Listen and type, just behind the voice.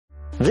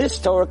This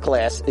Torah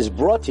class is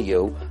brought to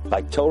you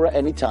by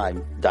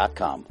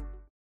TorahAnytime.com.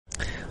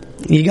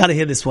 You gotta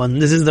hear this one.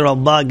 This is the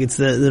Ralbag. It's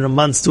the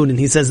Ramban student.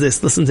 He says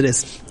this. Listen to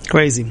this.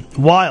 Crazy.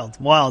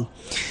 Wild.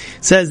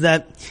 Says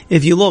that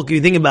if you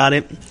think about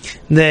it,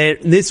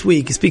 that this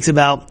week he speaks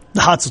about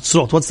the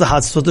Hatzotzot. What's the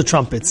Hatzotzot? The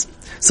trumpets.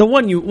 So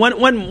when you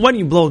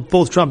blow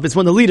both trumpets,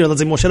 when the leader, let's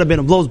say Moshe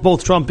Rabbeinu, blows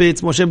both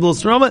trumpets, Moshe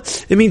blows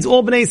trumpet, it means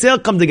all Bnei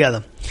Yisrael come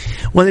together.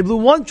 When they blew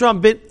one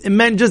trumpet, it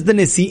meant just the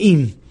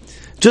Nesi'im.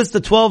 Just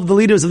the 12, the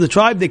leaders of the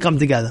tribe, they come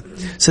together.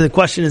 So the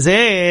question is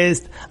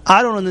asked,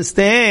 I don't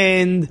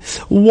understand,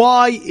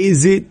 why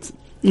is it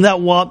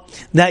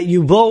that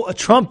you blow a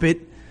trumpet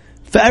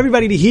for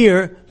everybody to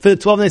hear for the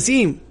 12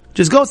 Nesi'im?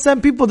 Just go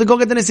send people to go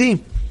get the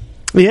Nesi'im.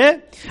 Yeah?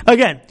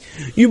 Again,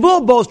 you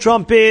blow both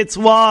trumpets,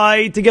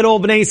 why? To get all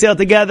Bnei Yisrael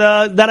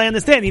together. That I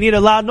understand. You need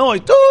a loud noise.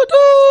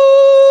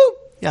 Doo-doo!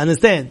 You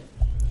understand?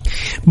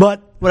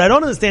 But what I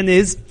don't understand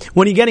is,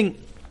 when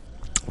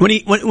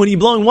you're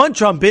blowing one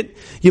trumpet,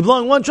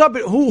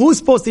 who's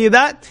supposed to hear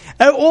that?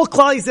 All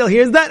Klal Yisrael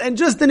hears that, and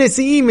just the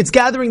Nesi'im, it's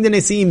gathering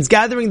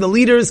the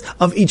leaders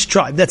of each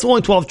tribe. That's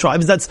only 12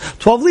 tribes, that's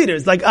 12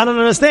 leaders. Like, I don't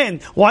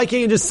understand. Why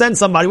can't you just send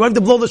somebody? Why have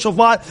to blow the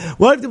shofar?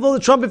 Why have to blow the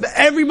trumpet for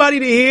everybody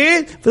to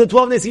hear, for the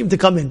 12 Nesi'im to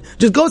come in?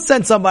 Just go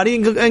send somebody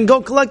and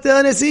go collect the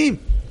Nesi'im.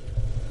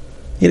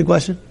 You had a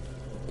question?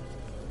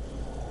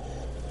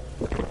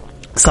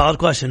 Solid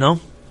question, no?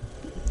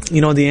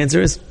 You know what the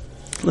answer is?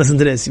 Listen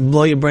to this. You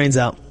blow your brains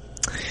out.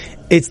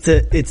 It's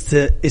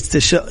to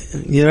show.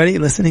 You ready?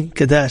 Listening?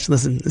 Kadesh,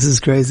 listen. This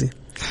is crazy.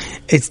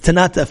 It's to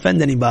not to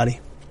offend anybody.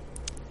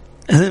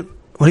 What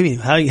do you mean?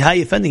 How are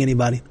you offending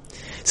anybody?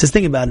 Says,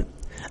 think about it.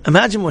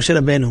 Imagine Moshe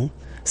Rabbeinu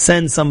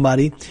sends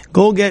somebody,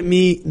 go get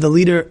me the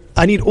leader.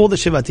 I need all the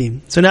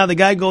Shivatim. So now the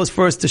guy goes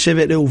first to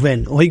Shivat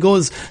Reuven, or he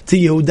goes to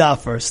Yehuda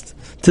first,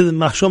 to the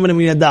Machshom and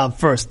Aminadav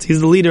first. He's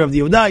the leader of the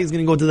Yehuda. He's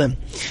going to go to them.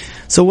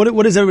 So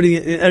what is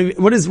everybody?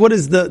 What is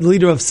the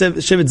leader of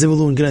Shivat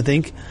Zevulun going to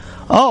think?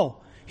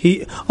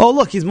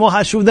 Look, he's more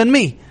hashuv than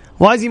me.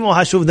 Why is he more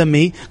hashuv than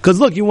me? Because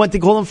look, you went to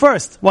call him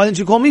first. Why didn't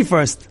you call me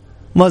first?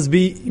 Must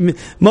be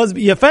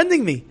you're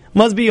offending me.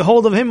 Must be a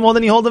hold of him more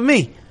than you hold of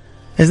me.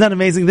 Isn't that an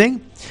amazing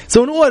thing?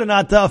 So in order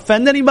not to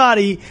offend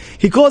anybody,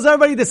 he calls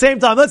everybody at the same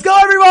time. Let's go,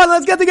 everyone.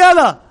 Let's get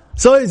together.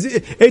 So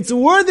it's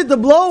worth it to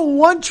blow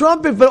one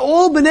trumpet for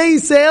all Bnei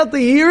Yisrael to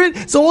hear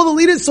it. So all the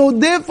leaders. So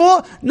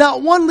therefore,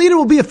 not one leader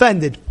will be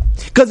offended.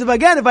 Because if I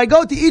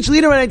go to each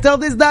leader and I tell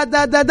this,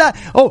 that.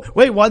 Oh,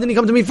 wait, why didn't he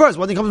come to me first?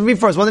 Why didn't he come to me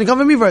first? Why didn't he come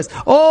to me first?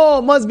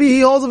 Oh, must be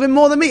he holds of him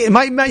more than me. He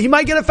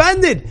might get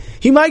offended.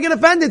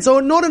 So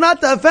in order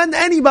not to offend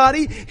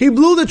anybody, he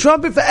blew the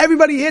trumpet for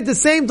everybody here at the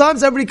same time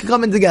so everybody could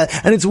come in together.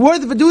 And it's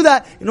worth it to do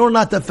that in order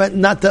not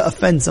to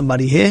offend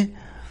somebody here.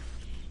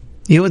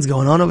 You know what's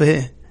going on over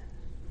here?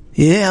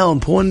 Yeah, how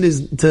important it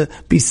is to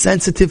be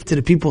sensitive to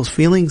the people's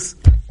feelings.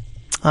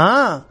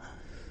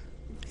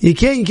 You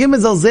can't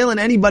mezalzel in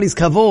anybody's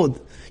kavod.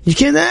 You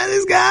can't,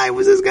 this guy,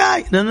 who's this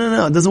guy?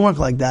 No, it doesn't work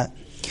like that.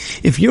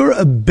 If you're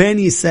a Ben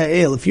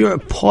Yisrael, if you're a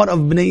part of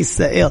Bnei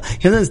Yisrael,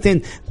 you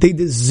understand, they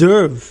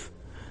deserve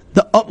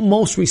the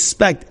utmost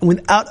respect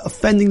without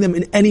offending them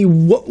in any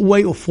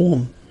way or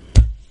form.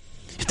 You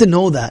have to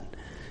know that.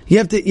 You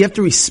have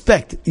to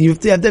respect. You have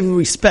to have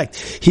respect.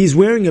 He's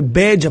wearing a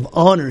badge of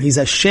honor. He's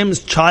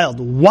Hashem's child.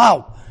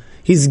 Wow.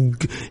 He's the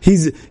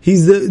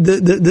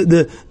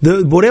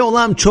Borei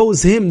Olam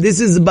chose him.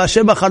 This is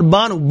Basher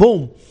Bacharbanu.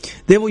 Boom.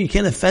 Therefore, you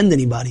can't offend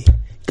anybody.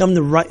 Give him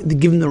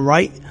the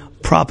right,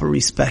 proper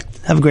respect.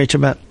 Have a great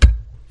Shabbat.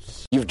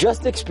 You've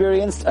just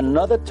experienced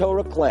another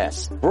Torah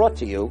class brought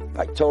to you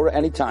by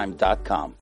TorahAnytime.com.